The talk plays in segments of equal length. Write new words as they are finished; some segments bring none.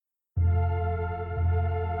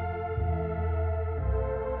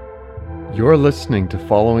You're listening to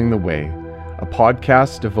Following the Way, a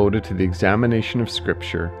podcast devoted to the examination of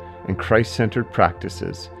Scripture and Christ-centered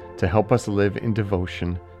practices to help us live in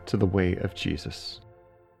devotion to the way of Jesus.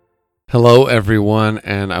 Hello, everyone,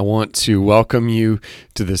 and I want to welcome you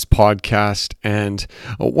to this podcast. And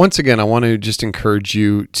once again, I want to just encourage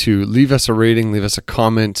you to leave us a rating, leave us a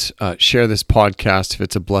comment, share this podcast if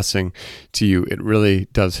it's a blessing to you. It really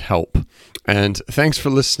does help. And thanks for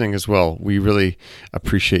listening as well. We really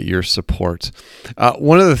appreciate your support.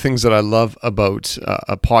 One of the things that I love about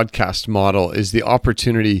a podcast model is the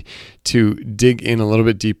opportunity to dig in a little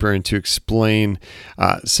bit deeper and to explain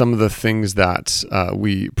some of the things that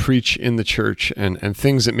we preach in the church and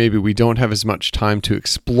things that maybe we don't have as much time to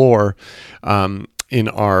explore in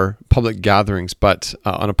our public gatherings. But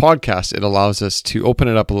on a podcast, it allows us to open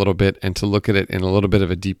it up a little bit and to look at it in a little bit of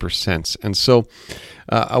a deeper sense. And so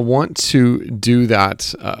I want to do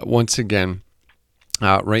that once again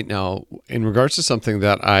right now in regards to something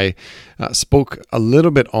that I spoke a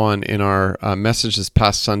little bit on in our message this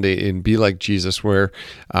past Sunday in Be Like Jesus, where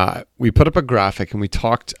we put up a graphic and we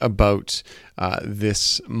talked about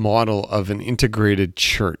this model of an integrated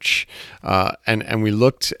church. And we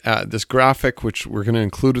looked at this graphic, which we're going to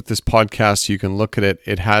include with this podcast. You can look at it.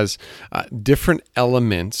 It has different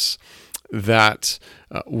elements that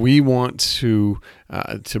we want to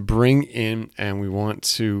bring in, and we want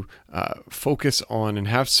to focus on and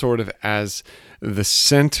have sort of as the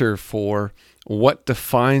center for what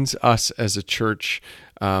defines us as a church,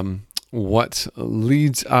 what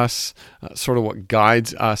leads us, sort of what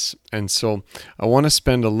guides us. And so I want to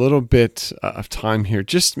spend a little bit of time here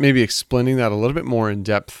just maybe explaining that a little bit more in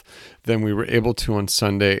depth than we were able to on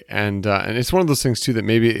Sunday. And it's one of those things too that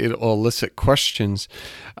maybe it'll elicit questions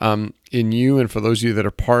in you, and for those of you that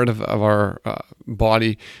are part of our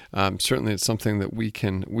body. Certainly it's something that we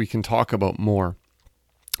can talk about more.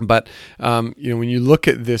 But when you look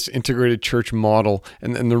at this integrated church model,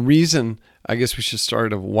 and the reason I guess we should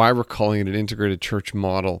start of why we're calling it an integrated church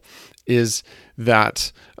model is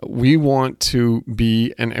that we want to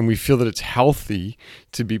be, and we feel that it's healthy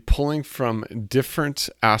to be pulling from different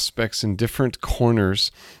aspects and different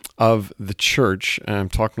corners of the church, and I'm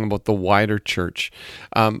talking about the wider church,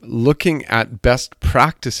 looking at best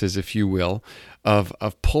practices, if you will, of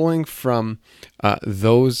pulling from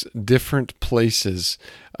those different places,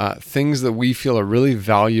 things that we feel are really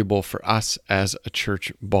valuable for us as a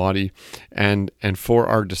church body, and for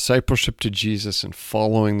our discipleship to Jesus and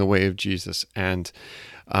following the way of Jesus, and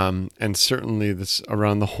certainly this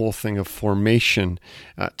around the whole thing of formation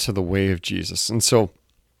to the way of Jesus. And so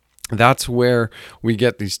that's where we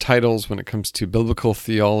get these titles when it comes to biblical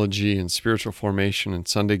theology and spiritual formation and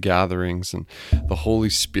Sunday gatherings and the Holy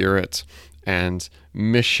Spirit and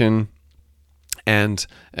mission and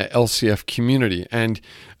LCF community. And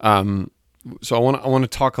so I want to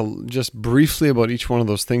talk just briefly about each one of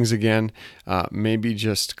those things again, maybe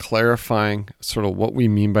just clarifying sort of what we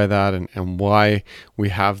mean by that and why we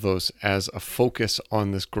have those as a focus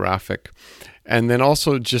on this graphic. And then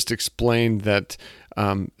also just explain that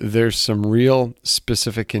there's some real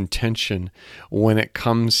specific intention when it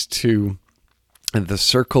comes to the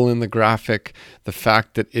circle in the graphic, the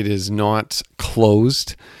fact that it is not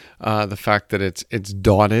closed, the fact that it's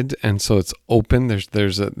dotted, and so it's open.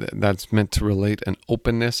 That's meant to relate an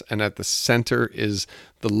openness, and at the center is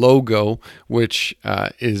the logo, which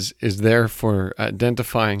is there for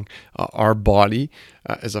identifying our body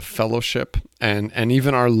as a fellowship, and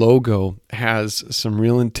even our logo has some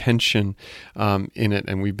real intention in it,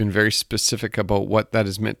 and we've been very specific about what that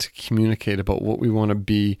is meant to communicate about what we want to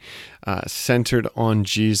be, centered on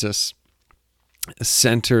Jesus,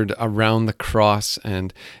 centered around the cross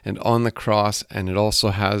and on the cross. And it also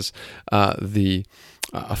has a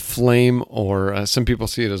flame, or some people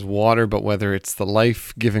see it as water, but whether it's the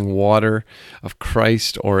life-giving water of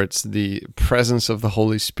Christ or it's the presence of the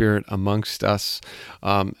Holy Spirit amongst us,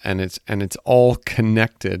 and it's all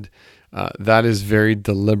connected, that is very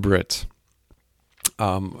deliberate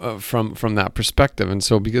from that perspective. And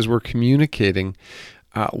so because we're communicating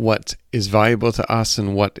what is valuable to us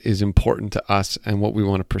and what is important to us and what we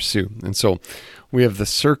want to pursue. And so we have the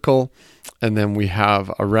circle, and then we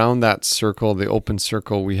have around that circle, the open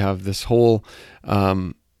circle, we have this whole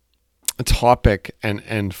topic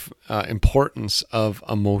and importance of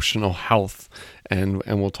emotional health. And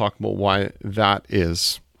we'll talk about why that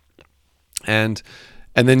is. And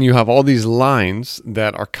then you have all these lines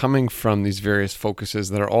that are coming from these various focuses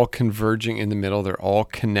that are all converging in the middle. They're all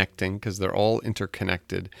connecting because they're all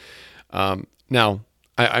interconnected. Now,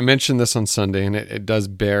 I mentioned this on Sunday, and it does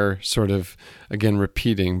bear sort of, again,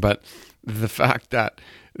 repeating, but the fact that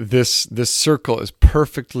this circle is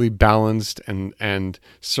perfectly balanced and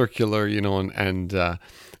circular, and I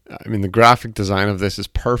mean, the graphic design of this is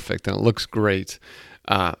perfect and it looks great.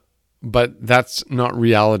 But that's not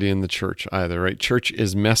reality in the church either, right? Church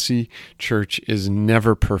is messy. Church is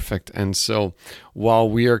never perfect. And so while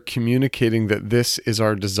we are communicating that this is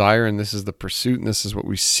our desire and this is the pursuit and this is what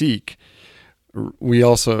we seek, we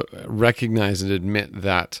also recognize and admit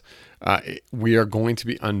that we are going to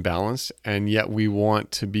be unbalanced, and yet we want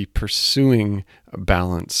to be pursuing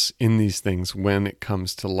balance in these things when it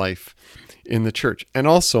comes to life in the church. And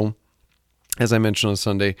also, as I mentioned on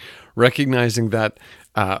Sunday, recognizing that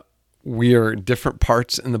we are different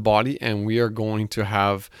parts in the body, and we are going to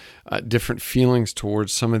have different feelings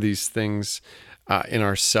towards some of these things in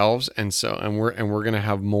ourselves, and we're going to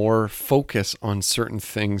have more focus on certain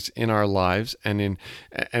things in our lives and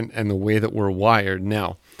the way that we're wired.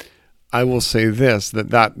 Now, I will say this,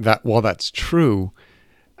 that while that's true,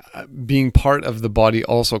 being part of the body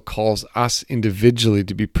also calls us individually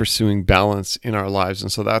to be pursuing balance in our lives,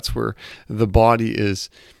 and so that's where the body is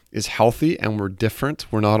healthy, and we're different.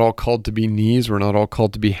 We're not all called to be knees. We're not all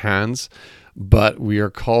called to be hands, but we are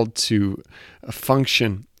called to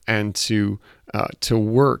function and to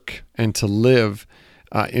work and to live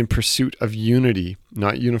in pursuit of unity,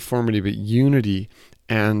 not uniformity, but unity,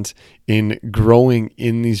 and in growing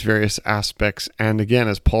in these various aspects. And again,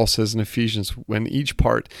 as Paul says in Ephesians, when each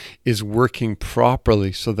part is working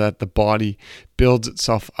properly so that the body builds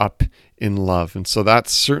itself up in love. And so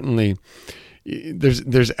that's certainly,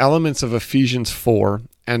 there's elements of Ephesians 4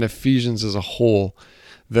 and Ephesians as a whole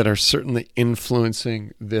that are certainly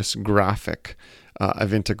influencing this graphic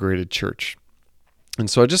of integrated church. And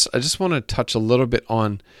so I just want to touch a little bit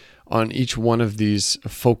on each one of these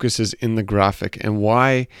focuses in the graphic and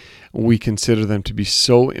why we consider them to be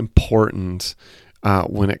so important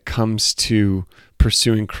when it comes to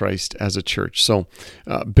pursuing Christ as a church. So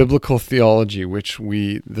biblical theology, which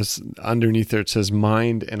this underneath there, it says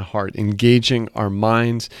mind and heart, engaging our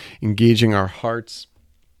minds, engaging our hearts.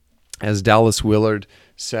 As Dallas Willard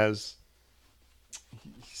says,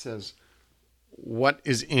 he says, what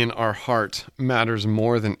is in our heart matters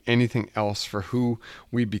more than anything else for who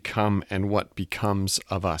we become and what becomes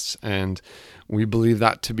of us. And we believe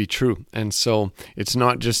that to be true. And so it's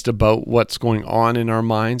not just about what's going on in our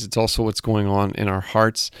minds, it's also what's going on in our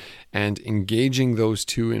hearts, and engaging those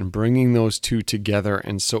two and bringing those two together.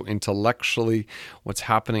 And so intellectually, what's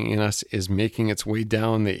happening in us is making its way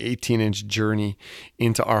down the 18-inch journey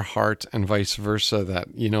into our heart, and vice versa. That,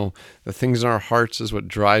 the things in our hearts is what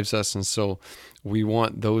drives us. And so we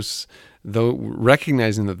want those, though,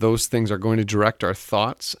 recognizing that those things are going to direct our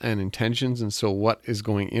thoughts and intentions. And so what is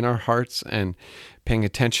going in our hearts and paying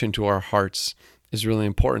attention to our hearts is really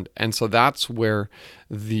important. And so that's where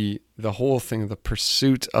the whole thing, the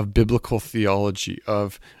pursuit of biblical theology,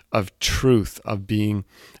 of truth, of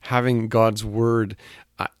having God's word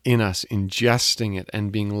in us, ingesting it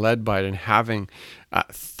and being led by it, and having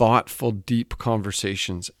thoughtful, deep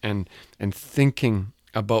conversations and thinking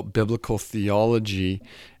about biblical theology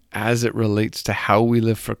as it relates to how we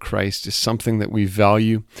live for Christ is something that we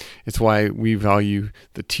value. It's why we value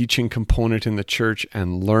the teaching component in the church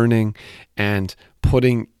and learning and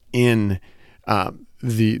putting in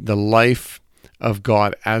the life of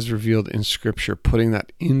God as revealed in Scripture, putting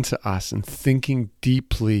that into us and thinking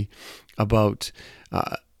deeply about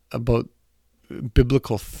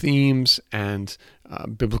biblical themes and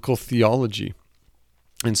biblical theology.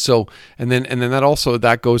 And so, and then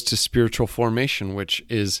that goes to spiritual formation, which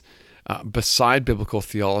is beside biblical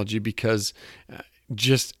theology, because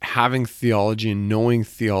just having theology and knowing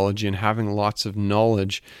theology and having lots of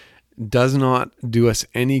knowledge does not do us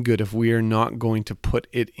any good if we are not going to put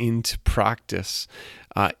it into practice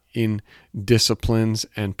in disciplines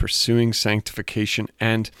and pursuing sanctification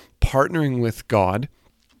and partnering with God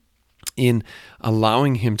in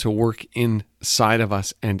allowing Him to work inside of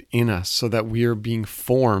us and in us, so that we are being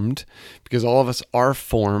formed, because all of us are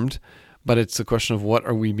formed, but it's the question of what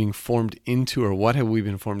are we being formed into, or what have we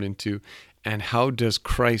been formed into, and how does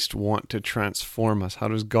Christ want to transform us? How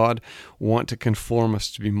does God want to conform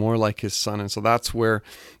us to be more like His Son? And so that's where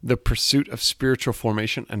the pursuit of spiritual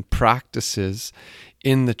formation and practices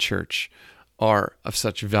in the church are of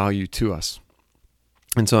such value to us.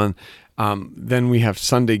 And so then we have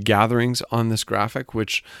Sunday gatherings on this graphic,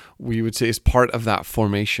 which we would say is part of that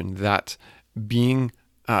formation, that being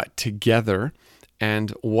together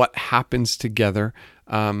and what happens together.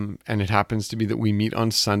 And it happens to be that we meet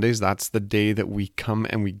on Sundays. That's the day that we come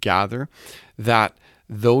and we gather. That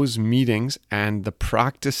those meetings and the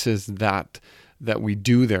practices that we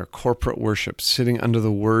do there, corporate worship, sitting under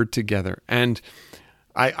the Word together. And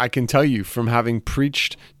I can tell you, from having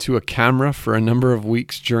preached to a camera for a number of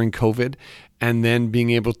weeks during COVID, and then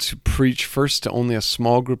being able to preach first to only a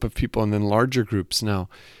small group of people and then larger groups now,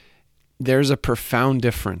 there's a profound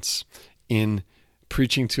difference in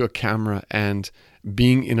preaching to a camera and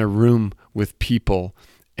being in a room with people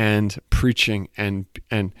and preaching and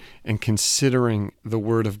considering the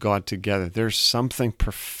Word of God together. There's something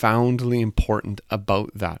profoundly important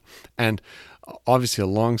about that. And obviously,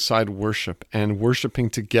 alongside worship and worshiping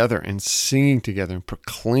together and singing together and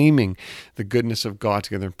proclaiming the goodness of God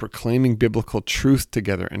together and proclaiming biblical truth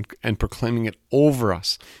together and proclaiming it over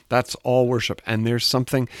us, that's all worship. And there's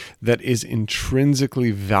something that is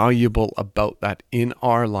intrinsically valuable about that in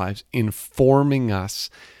our lives, informing us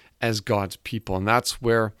as God's people. And that's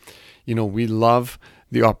where, we love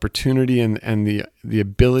the opportunity and the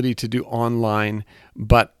ability to do online,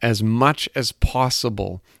 but as much as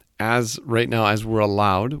possible, as right now as we're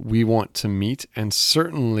allowed, we want to meet. And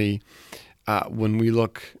certainly when we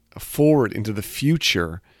look forward into the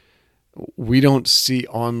future, we don't see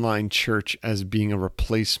online church as being a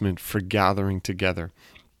replacement for gathering together.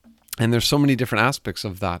 And there's so many different aspects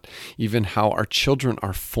of that, even how our children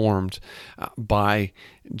are formed by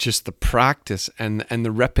just the practice and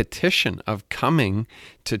the repetition of coming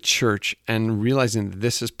to church and realizing that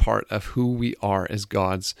this is part of who we are as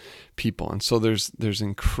God's people. And so there's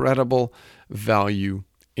incredible value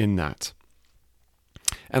in that.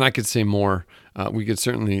 And I could say more. We could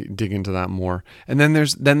certainly dig into that more. And then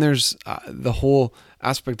there's the whole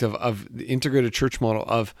aspect of the integrated church model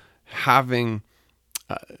of having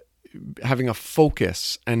a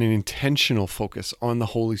focus and an intentional focus on the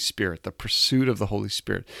Holy Spirit, the pursuit of the Holy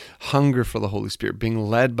Spirit, hunger for the Holy Spirit, being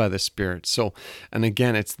led by the Spirit. So, and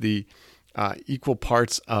again, it's the equal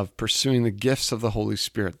parts of pursuing the gifts of the Holy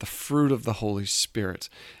Spirit, the fruit of the Holy Spirit,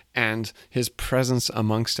 and His presence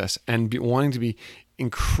amongst us, and wanting to be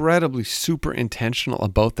incredibly super intentional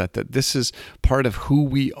about that this is part of who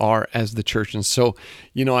we are as the church. And so,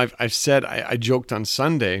 I've said, I joked on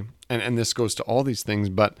Sunday, and this goes to all these things,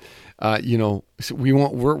 but we're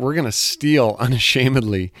going to steal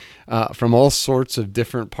unashamedly from all sorts of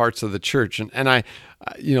different parts of the church, and I,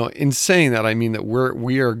 in saying that, I mean that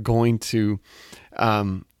we are going to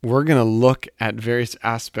look at various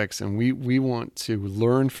aspects, and we want to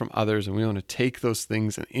learn from others, and we want to take those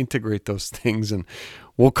things and integrate those things, and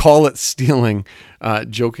we'll call it stealing,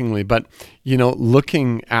 jokingly. But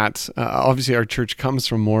looking at obviously our church comes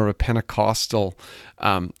from more of a Pentecostal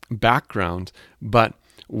background, but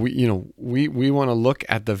we want to look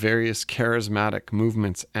at the various charismatic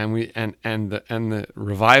movements and the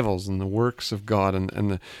revivals and the works of God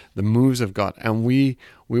and the moves of God, and we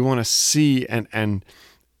want to see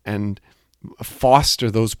and foster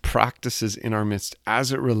those practices in our midst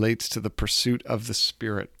as it relates to the pursuit of the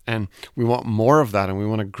Spirit. And we want more of that, and we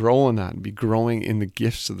want to grow in that and be growing in the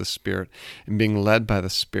gifts of the Spirit and being led by the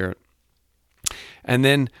Spirit. And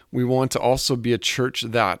then we want to also be a church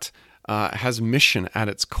that has mission at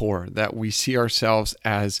its core, that we see ourselves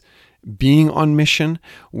as being on mission.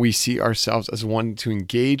 We see ourselves as wanting to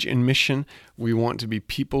engage in mission. We want to be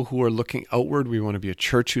people who are looking outward. We want to be a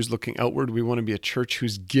church who's looking outward. We want to be a church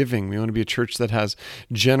who's giving. We want to be a church that has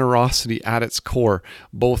generosity at its core,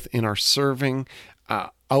 both in our serving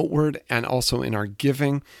outward and also in our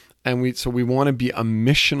giving. And we want to be a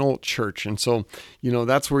missional church. And so,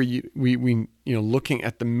 that's where we looking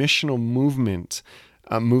at the missional movement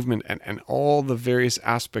and all the various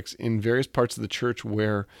aspects in various parts of the church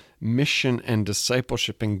where mission and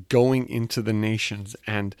discipleship and going into the nations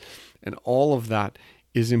and all of that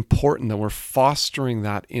is important, that we're fostering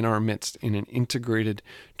that in our midst in an integrated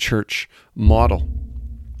church model.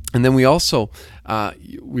 And then we also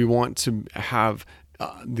we want to have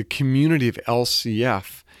the community of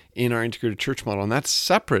LCF in our integrated church model, and that's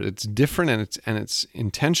separate. It's different, and it's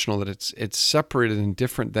intentional that it's separated and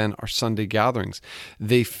different than our Sunday gatherings.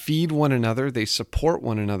 They feed one another, they support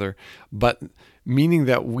one another, but meaning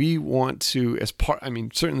that we want to,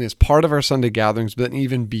 certainly as part of our Sunday gatherings, but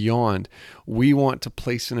even beyond, we want to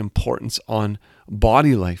place an importance on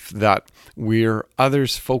body life, that we're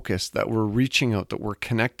others focused, that we're reaching out, that we're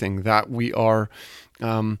connecting, that we are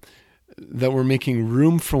that we're making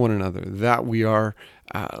room for one another, that we're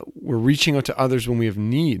reaching out to others when we have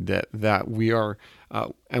need, that we are,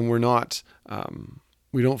 and we're not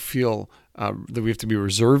feel that we have to be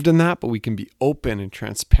reserved in that, but we can be open and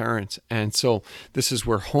transparent. And so this is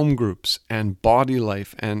where home groups and body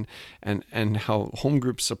life and how home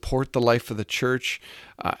groups support the life of the church,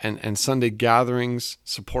 and Sunday gatherings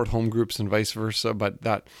support home groups and vice versa. But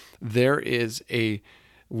that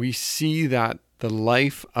we see that the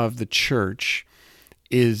life of the church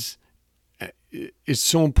is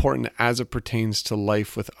so important as it pertains to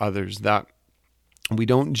life with others, that we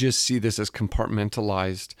don't just see this as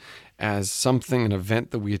compartmentalized as something, an event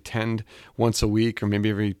that we attend once a week or maybe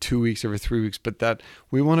every 2 weeks, every 3 weeks, but that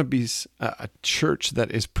we want to be a church that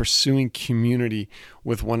is pursuing community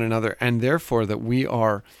with one another, and therefore that we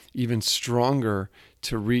are even stronger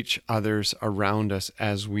to reach others around us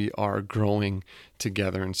as we are growing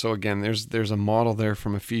together. And so again, there's a model there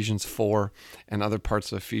from Ephesians 4 and other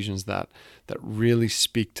parts of Ephesians that really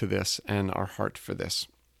speak to this and our heart for this.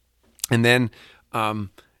 And then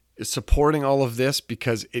supporting all of this,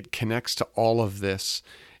 because it connects to all of this,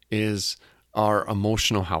 is our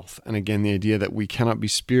emotional health. And again, the idea that we cannot be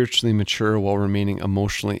spiritually mature while remaining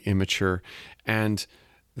emotionally immature, and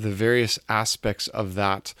the various aspects of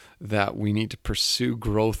that we need to pursue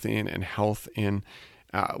growth in and health in,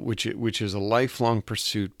 which is a lifelong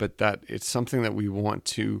pursuit, but that it's something that we want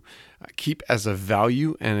to keep as a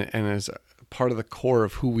value and as a part of the core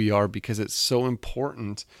of who we are, because it's so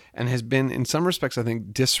important and has been, in some respects, I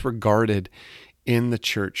think, disregarded in the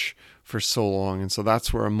church for so long. And so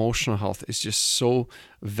that's where emotional health is just so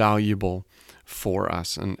valuable for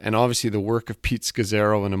us. And obviously the work of Pete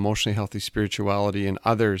Scazzero and Emotionally Healthy Spirituality and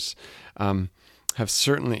others have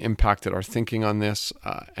certainly impacted our thinking on this,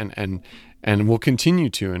 and will continue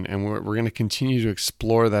to, and we're going to continue to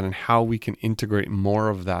explore that and how we can integrate more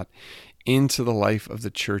of that into the life of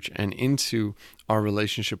the church and into our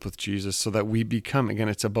relationship with Jesus, so that we become, again,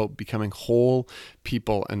 it's about becoming whole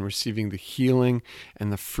people and receiving the healing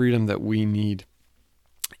and the freedom that we need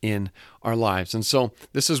in our lives. And so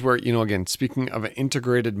this is where, again, speaking of an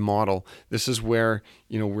integrated model, this is where,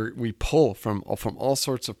 we pull from all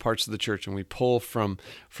sorts of parts of the church, and we pull from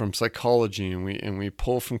psychology, and we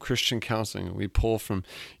pull from Christian counseling, and we pull from,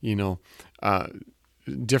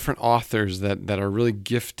 different authors that are really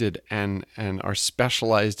gifted and are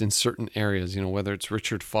specialized in certain areas, whether it's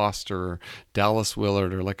Richard Foster or Dallas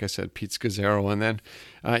Willard, or, like I said, Pete Scazzero. And then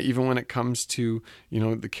even when it comes to,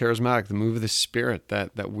 the charismatic, the move of the Spirit, that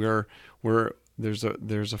there's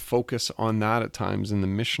a focus on that at times in the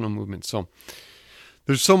missional movement. So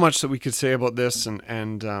there's so much that we could say about this,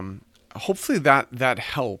 and hopefully that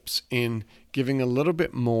helps in giving a little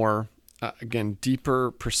bit more, again,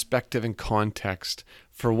 deeper perspective and context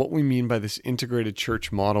for what we mean by this integrated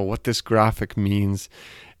church model, what this graphic means,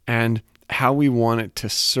 and how we want it to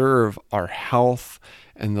serve our health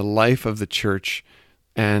and the life of the church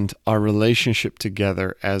and our relationship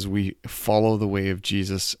together as we follow the way of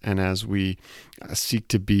Jesus and as we seek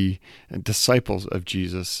to be disciples of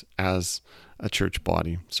Jesus as a church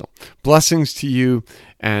body. So blessings to you,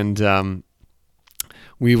 and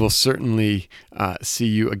we will certainly see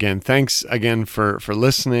you again. Thanks again for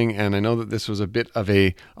listening. And I know that this was a bit of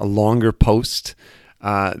a longer post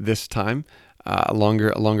this time, a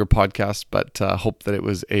longer podcast, but hope that it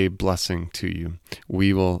was a blessing to you.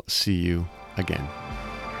 We will see you again.